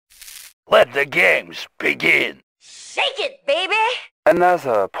Let the games begin. Shake it, baby!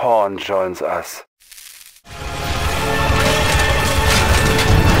 Another pawn joins us.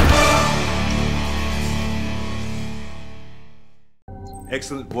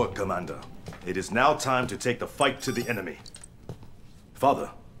 Excellent work, Commander. It is now time to take the fight to the enemy.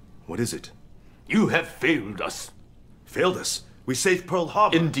 Father, what is it? You have failed us. Failed us? We saved Pearl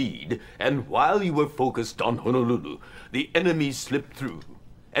Harbor. Indeed, and while you were focused on Honolulu, the enemy slipped through.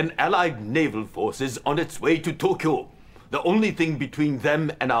 An Allied naval force is on its way to Tokyo. The only thing between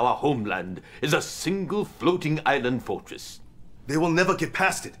them and our homeland is a single floating island fortress. They will never get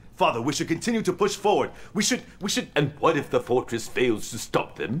past it. Father, we should continue to push forward. We should... And what if the fortress fails to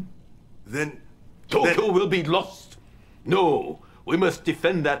stop them? Then... Tokyo will be lost. No, we must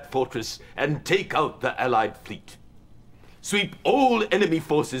defend that fortress and take out the Allied fleet. Sweep all enemy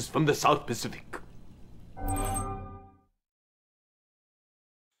forces from the South Pacific.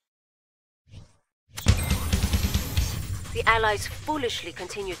 The Allies foolishly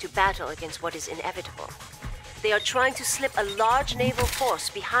continue to battle against what is inevitable. They are trying to slip a large naval force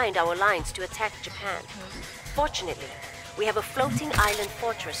behind our lines to attack Japan. Fortunately, we have a floating island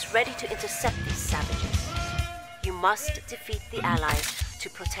fortress ready to intercept these savages. You must defeat the Allies to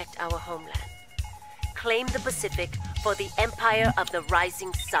protect our homeland. Claim the Pacific for the Empire of the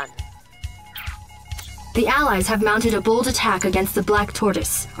Rising Sun. The Allies have mounted a bold attack against the Black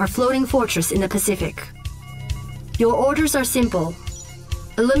Tortoise, our floating fortress in the Pacific. Your orders are simple.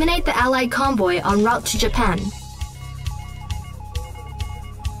 Eliminate the Allied convoy en route to Japan.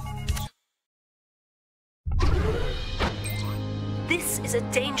 This is a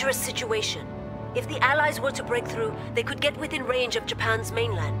dangerous situation. If the Allies were to break through, they could get within range of Japan's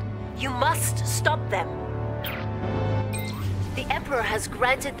mainland. You must stop them. The Emperor has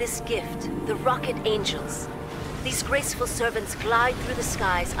granted this gift, the Rocket Angels. These graceful servants glide through the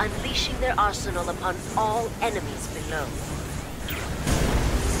skies, unleashing their arsenal upon all enemies below.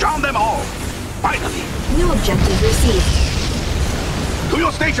 Drown them all! Finally! New objective received. To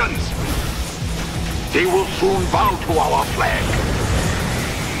your stations! They will soon bow to our flag.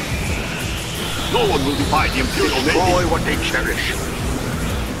 No one will defy the Imperial Navy. Destroy what they cherish.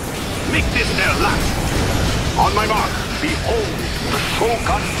 Make this their last. On my mark, behold the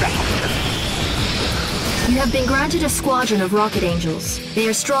Shogun Battleship. You have been granted a squadron of Rocket Angels. They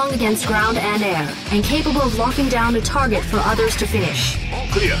are strong against ground and air, and capable of locking down a target for others to finish. All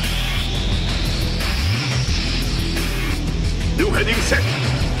clear. New heading set.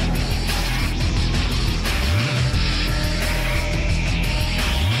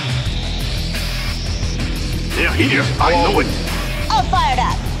 They're here, I know it. All fired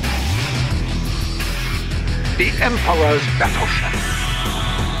up. The Emperor's battleship.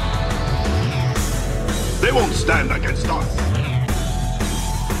 They won't stand against us.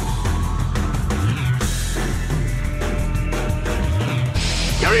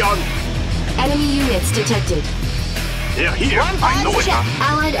 Carry on. Enemy units detected. They're here, I know it.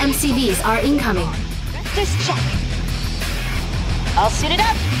 Allied MCVs are incoming. Just check. All suited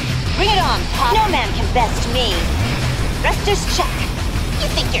up. Bring it on, Pop. No man can best me. Thrusters check. You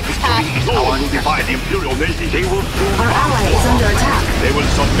think you're tough? No one will defy the Imperial Navy. They will soon. Our ally is under attack. They will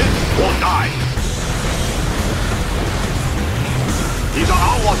submit or die. These are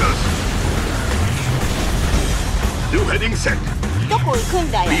our waters. New heading set. Behold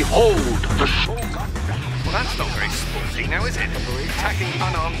the Shogun. Well, that's not very sporty now, is it? Attacking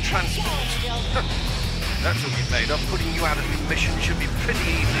unarmed transport. That's what you're made of. Putting you out of your mission should be pretty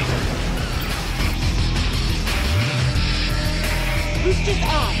easy. Boosters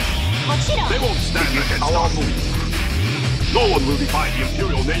on. They won't stand against our move. No one will defy the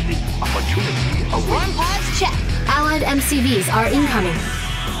Imperial Navy. Opportunity awaits. Swarm pods check. Allied MCVs are incoming.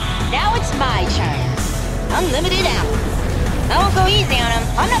 Now it's my turn. Unlimited ammo. I won't go easy on him.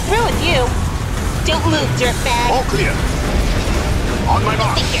 I'm not through with you. Don't move, dirtbag. All clear. On my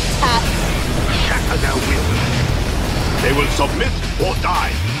mark. You think you're tough? Shatter their will. They will submit or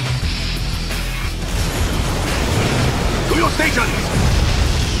die. To your stations.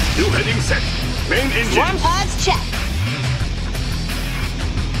 New heading set. Main engine. Swarm pods check.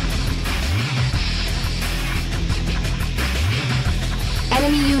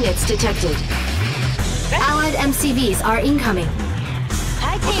 Enemy units detected. Allied MCVs are incoming.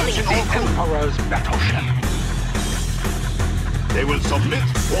 Position the Emperor's battleship. They will submit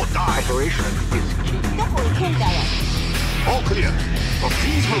or die. Operation is key. All clear. The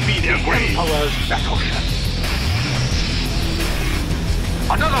seas will be their grave. Emperor's battleship.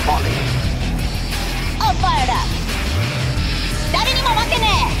 Another volley. All fired up.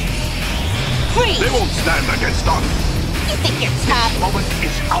 Freeze! They won't stand against us. You think you're tough? This moment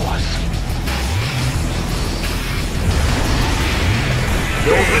is ours.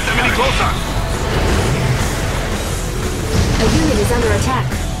 closer! A unit is under attack.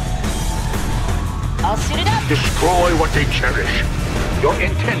 I'll suit it up. Destroy what they cherish. Your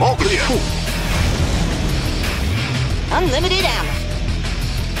intent All is clear. true. Unlimited ammo.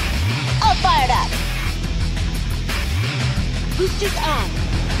 All fired up. Boosters on.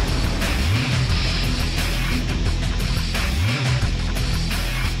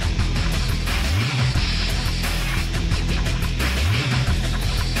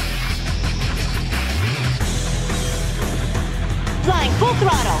 Flying full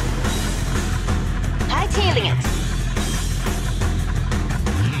throttle. Hightailing it.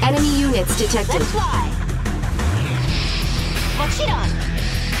 Enemy units detected. Let's fly. Watch it on.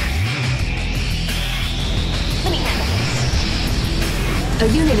 Let me handle this. A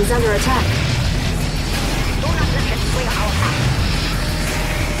unit is under attack. Do not let them swing our path.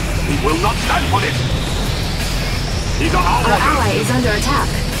 We will not stand for this. These are our Our orders. ally is under attack.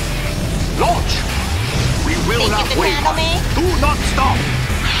 Launch! We will Think not you can wait. handle me? Do not stop!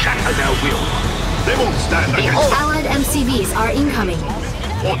 Shatter their will. They won't stand against us Allied MCVs are incoming.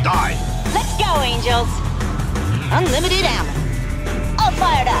 or die. Let's go, Angels. Unlimited ammo. All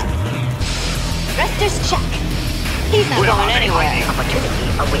fired up. Thrusters check. He's not Where going are they anywhere. hiding? Opportunity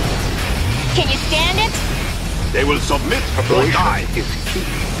awaits. Can you stand it? They will submit or die. Is key.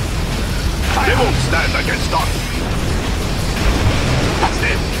 They won't stand against us. That's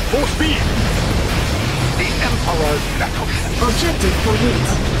them. Full speed. The Emperor's battleship. Objective complete.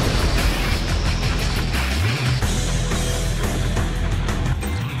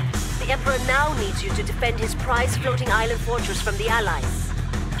 The Emperor now needs you to defend his prized floating island fortress from the Allies.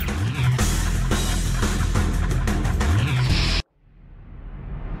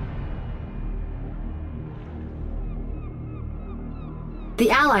 The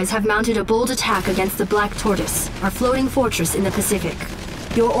Allies have mounted a bold attack against the Black Tortoise, our floating fortress in the Pacific.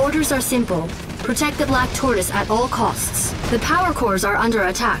 Your orders are simple. Protect the Black Tortoise at all costs. The power cores are under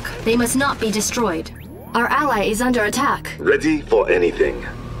attack. They must not be destroyed. Our ally is under attack. Ready for anything.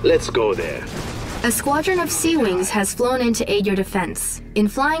 Let's go there. A squadron of Sea Wings has flown in to aid your defense. In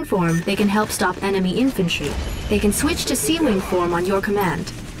flying form, they can help stop enemy infantry. They can switch to Sea Wing form on your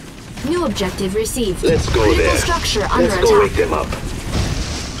command. New objective received. Let's go Critical there. structure under Let's go wake attack. them up.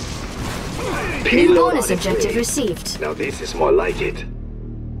 New Payload bonus on its objective way. received. Now this is more like it.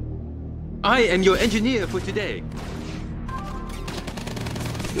 I am your engineer for today.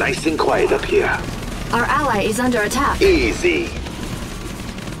 Nice and quiet up here. Our ally is under attack. Easy.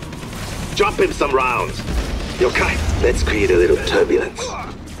 Drop him some rounds. Yokai, let's create a little turbulence.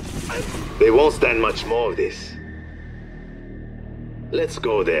 They won't stand much more of this. Let's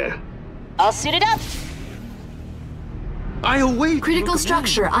go there. I'll suit it up. I await Critical your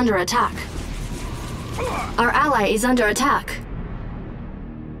structure under attack. Our ally is under attack.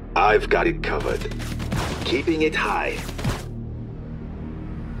 I've got it covered. Keeping it high.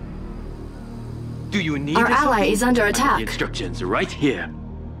 Do you need Our ally something? is under I have attack. the instructions right here.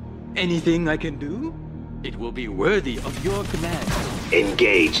 Anything I can do? It will be worthy of your command.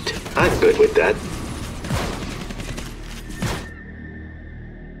 Engaged. I'm good with that.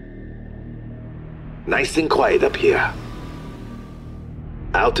 Nice and quiet up here.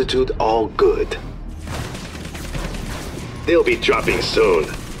 Altitude all good. They'll be dropping soon.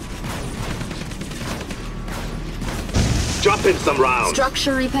 Drop him some rounds.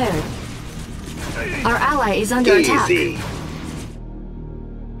 Structure repaired. Our ally is under attack. Easy.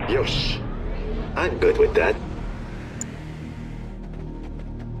 Yosh. I'm good with that.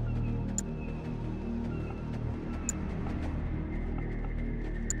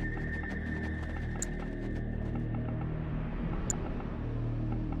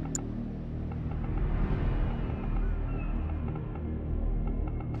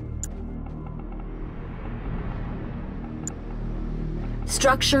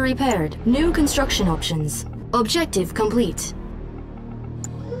 Structure repaired. New construction options. Objective complete.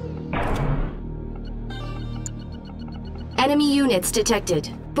 Enemy units detected.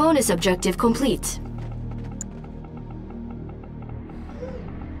 Bonus objective complete.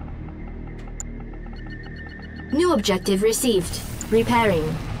 New objective received.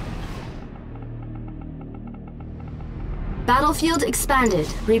 Repairing. Battlefield expanded.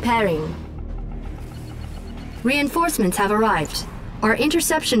 Repairing. Reinforcements have arrived. Our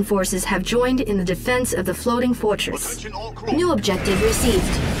interception forces have joined in the defense of the floating fortress. Attention all crew. New objective received.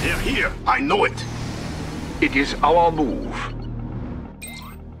 They're here. I know it. It is our move.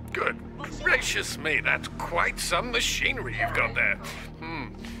 Good gracious me, that's quite some machinery you've got there.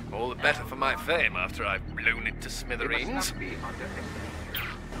 All the better for my fame after I've blown it to smithereens.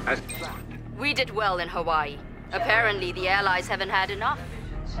 As planned. We did well in Hawaii. Apparently, the Allies haven't had enough.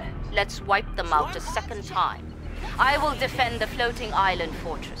 Let's wipe them out a second time. I will defend the floating island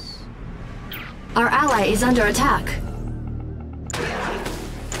fortress. Our ally is under attack.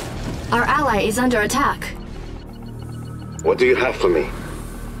 Our ally is under attack. What do you have for me?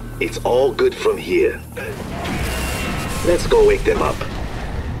 It's all good from here. Let's go wake them up.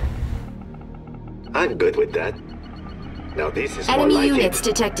 I'm good with that. Now this is enemy more like units it.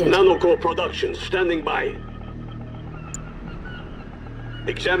 detected. Nanocore production standing by.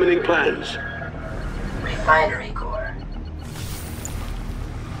 Examining plans. Refinery core.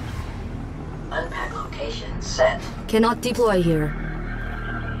 Unpack location set. Cannot deploy here.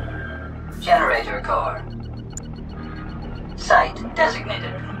 Generator core. Site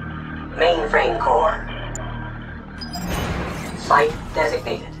designated. Mainframe core. Site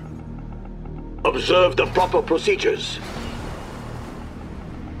designated. Observe the proper procedures.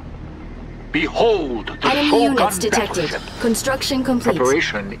 Behold the enemy units Shogun detected. battleship. Construction complete.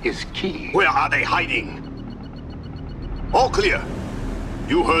 Preparation is key. Where are they hiding? All clear.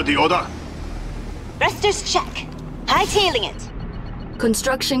 You heard the order? Thrusters check. Hightailing it.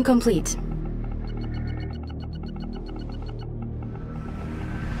 Construction complete.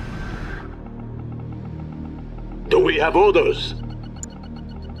 Do we have orders?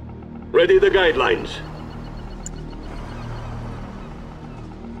 Ready the guidelines.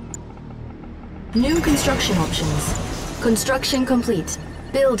 New construction options. Construction complete.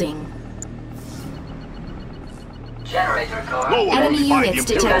 Building. Generator core. No one enemy will find units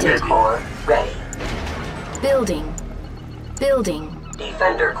the detected. Defender core ready. Building. Building.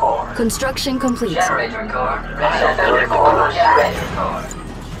 Defender core. Construction complete. Generator core ready. Defender core. Generator core.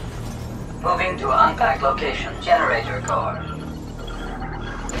 Moving to unpack location. Generator core.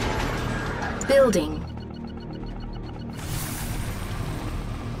 Building.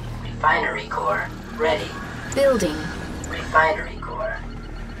 Refinery core ready. Building. Refinery core.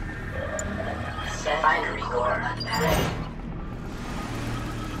 Refinery core ready.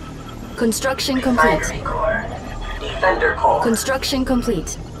 Construction complete. Refinery core. Defender core. Construction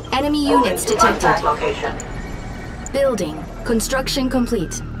complete. Enemy Moving units to unpack detected. location. Building. Construction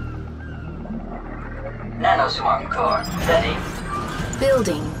complete. Nanoswarm core ready.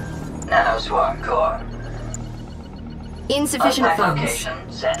 Building. Nanoswarm core. Insufficient Unpack funds.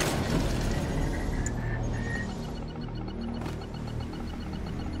 location set.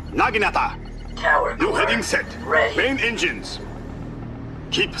 Naginata. Tower New core heading set. ready. Main engines.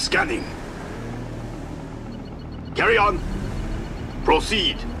 Keep scanning. Carry on.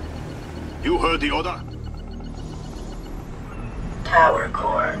 Proceed. You heard the order? Tower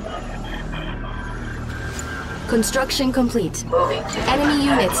core. Construction complete. Moving to Enemy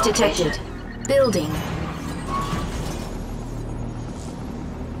unpack units location. detected. Building.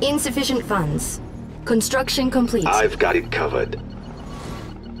 Insufficient funds. Construction complete. I've got it covered.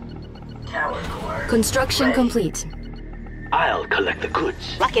 Tower core. Construction ready. complete. I'll collect the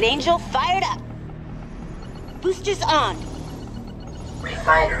goods. Rocket Angel fired up. Boosters on.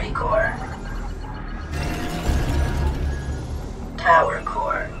 Refinery core. Tower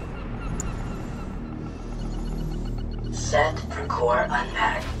core. Set for core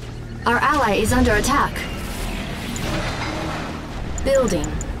unpack. Our ally is under attack. Building.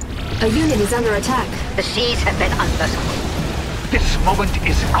 A unit is under attack. The seas have been unmerciful. This moment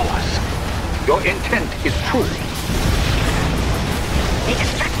is ours. Your intent is true. They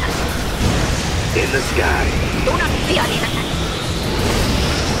distract us. In the sky. Do not fear these attacks.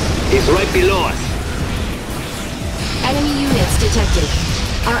 He's right below us. Enemy units detected.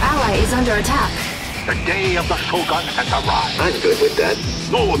 Our ally is under attack. The day of the Shogun has arrived. I'm good with that.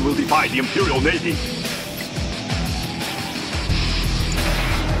 No one will defy the Imperial Navy.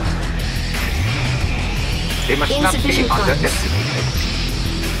 They must not be Insufficient funds. underestimated.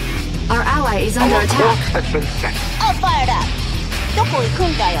 Our ally is under Our attack. course has been set. All fired up. Doko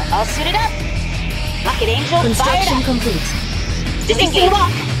ikundayo. All suited up. Rocket Angel fired Construction up. complete. Disengage.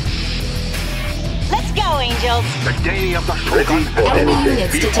 Let's go, Angels. The day of the Shogun has Enemy arrived.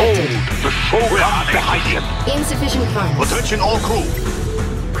 units Behold detected. the Shogun battleship. Insufficient funds. Attention all crew.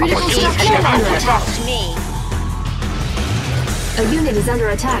 Critical These structure attacks under attack. trust me. A unit is under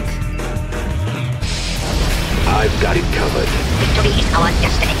attack. I've got it covered. Victory is our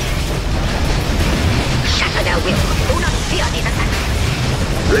destiny. Shatter their will. Do not fear these attacks.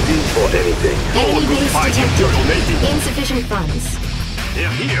 Ready for anything. Enemy base find the detected. Imperial Navy. Insufficient funds. They're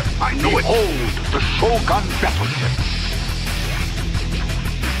here. I know it. Behold the Shogun battleship.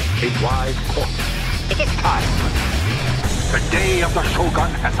 A wise course. It is time. The day of the Shogun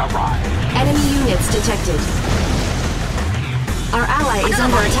has arrived. Enemy units detected. Our ally is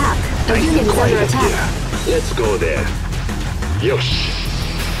under attack. A unit is under Quiet attack. here. Let's go there. Yosh.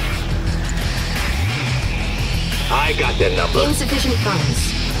 I got their number. Insufficient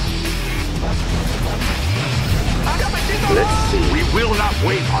funds. Let's see. We will not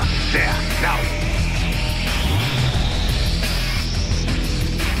waver. There, now.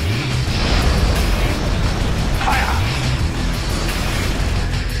 Fire!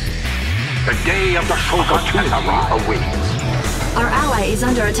 The day of the Shogun awaits. Our ally is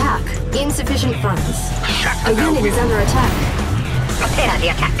under attack. Insufficient funds. A unit is under attack. Prepare the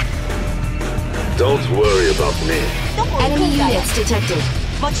attack. Don't worry about me. Enemy units detected.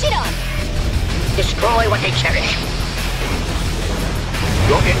 Destroy what they cherish.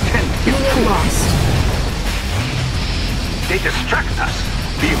 Your intent is Unit true. lost. They distract us.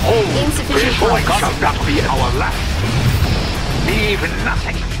 Behold, Insufficient this funds. shall not be our last. Leave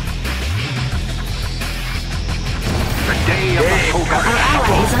nothing. The day of the Shogun Our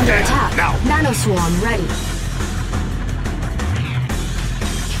ally is under attack. now. Nanoswarm ready.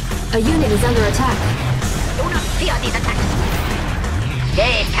 A unit is under attack. Do not fear these attacks.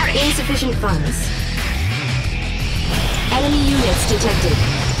 They perish. Insufficient funds. Enemy units detected.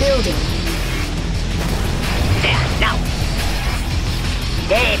 Building. There, now.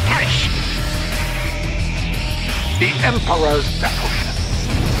 They perish. The Emperor's battleship.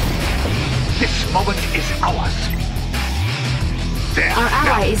 This moment is ours. There, Our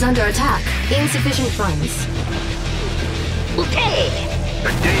now. ally is under attack. Insufficient funds. Okay. The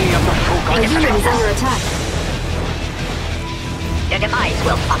day of the A Shogun unit is under attack. Their demise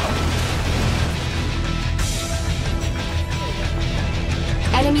will follow.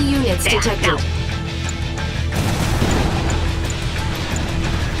 Enemy units There, detected. now.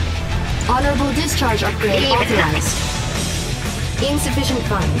 Honorable discharge upgrade Leave it authorized. Insufficient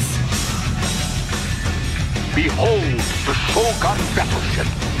funds. Behold the Shogun battleship.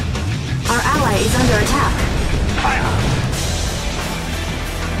 Our ally is under attack. Fire!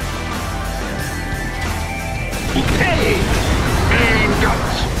 Okay! Main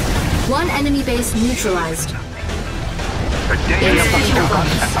guns! One enemy base neutralized. The day of the Insufficient Shogun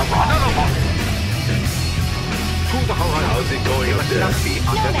funds. has arrived. To the horizon. How's it going up there? Must not be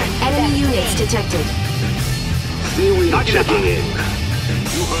undertaken. Enemy units detected. Seaweed checking in.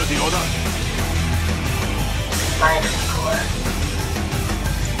 You heard the order. Binary core.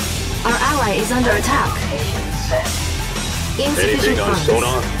 Our ally is under attack. Location set. Insufficient Anything on funds.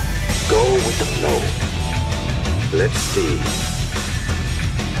 sonar? Go with the flow. Let's see.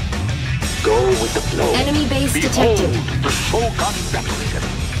 Go with the flow. Enemy base Behold detected. the Shogun battleship.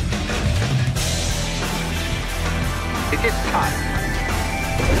 It is time.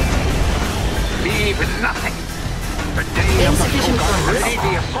 Leave nothing. The day of the Insufficient Shogun funds. ready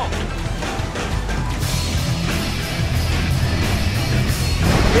the assault.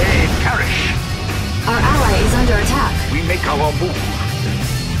 They perish. Our ally is under attack. We make our move.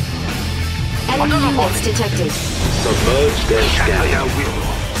 Enemy Another units volley. detected. Submerged and Shatter scattered. their will.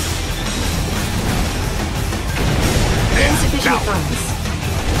 There, Insufficient now, funds.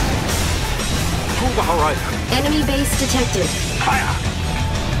 to the horizon. Enemy base detected. Fire!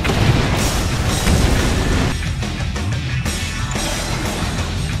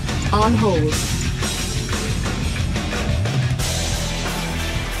 On hold.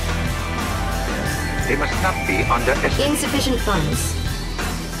 They must not be underestimated. Insufficient funds.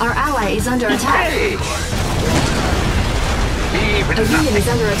 Our ally is under attack. Hey! Leave A unit nothing. is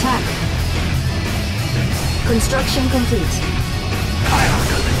under attack. Construction complete. Fire!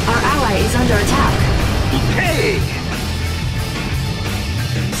 Our ally is under attack. Hey!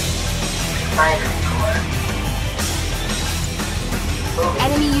 Binary core. Moving.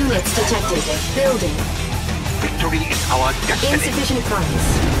 Enemy units detected. Building. Victory is our destiny. Insufficient funds.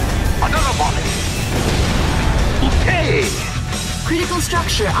 Another volley. Hey! Critical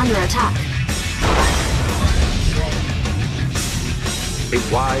structure under attack. A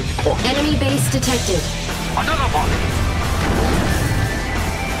wise course. Enemy base detected. Another volley.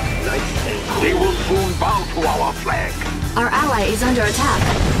 Nice and cool. They will soon bow to our flag. Our ally is under attack.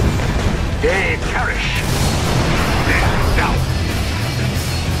 They perish. There, now.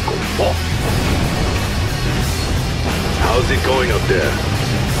 Go forth. How's it going up there?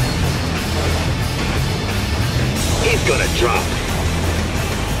 He's gonna drop.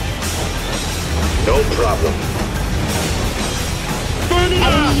 No problem.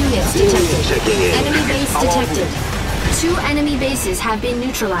 Enemy units detected. Checking in. Enemy base detected. 2 enemy bases have been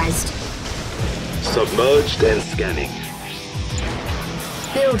neutralized. Submerged and scanning.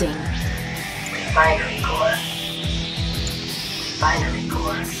 Building. Binary core. Binary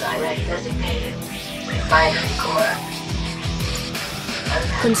core site designated. Binary core.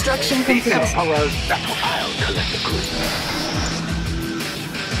 Construction The complete. Emperor's battle. I'll collect the goods.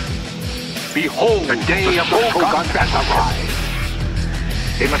 Behold, the day of the Shogun has arrived.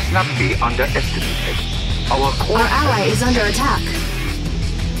 They must not be underestimated. Our ally is under attack.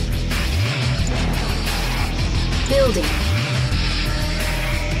 Building.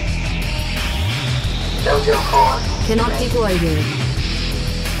 Cannot deploy here.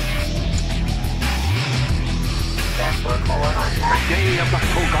 The day of the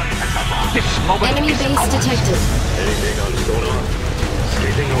Shogun has arrived. This moment Enemy is base ours. detected. Anything on sonar?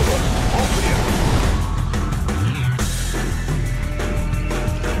 Skipping over. All clear.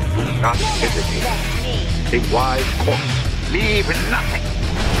 Not hesitate. A wise course. Leave nothing.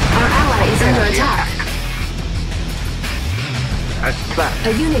 Our ally is under attack. As planned.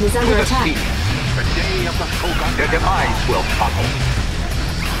 A unit is under To the attack. sea. The day of the Shogun, their demise will follow.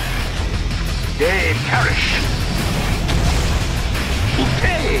 They perish.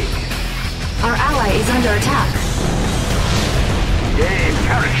 Okay. Our ally is under attack. They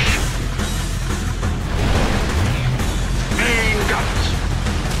perish. Main guns.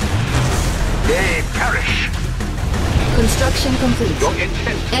 They perish. Construction complete. Your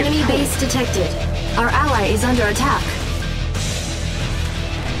intent Enemy is base detected. Our ally is under attack.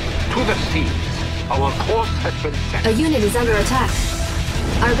 to the seas. Our course has been set. A unit is under attack.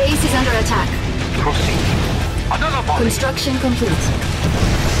 Our base is under attack. Proceed. Another volley. Construction complete.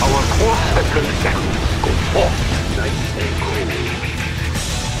 Our course has been set. Go forth. Nice and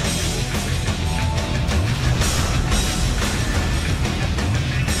cool.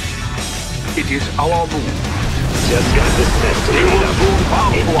 It is our move. Just got this mess to We will up. move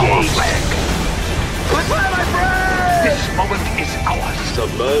out to our Engage. flag. Goodbye, my friend! This moment is ours.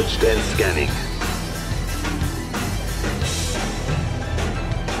 Submerged and scanning.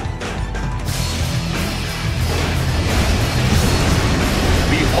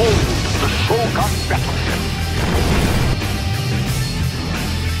 Behold the Shogun battleship.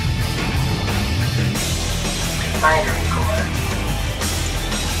 Binary core.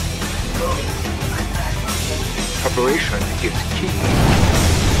 Preparation is key.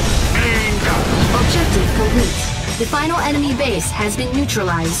 Main guns. Objective complete. The final enemy base has been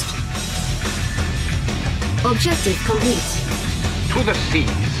neutralized. Objective complete. To the seas.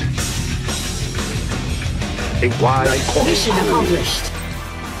 A wise course. Mission accomplished.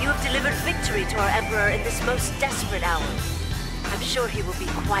 You have delivered victory to our Emperor in this most desperate hour. I'm sure he will be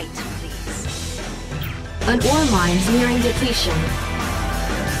quite pleased. An ore mine nearing depletion.